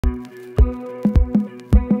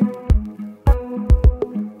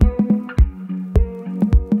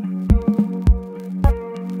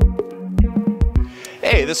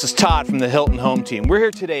This is Todd from the Hilton Home Team. We're here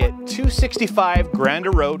today at 265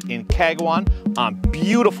 Grandor Road in Kagawong on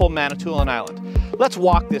beautiful Manitoulin Island. Let's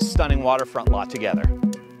walk this stunning waterfront lot together.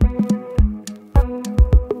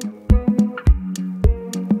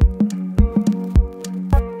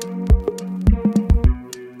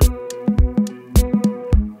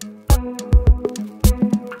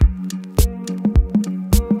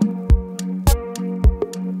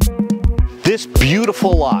 This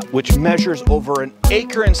beautiful lot, which measures over an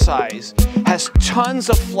acre in size, has tons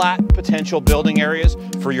of flat potential building areas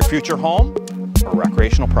for your future home or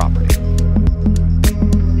recreational property.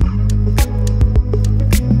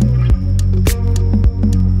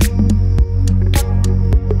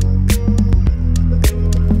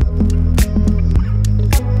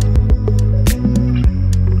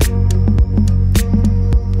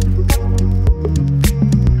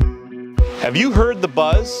 Have you heard the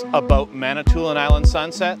buzz about Manitoulin Island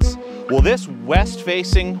sunsets? Well, this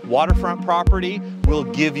west-facing waterfront property will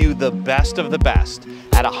give you the best of the best.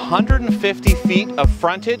 At 150 feet of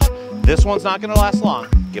frontage, this one's not going to last long.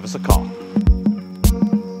 Give us a call.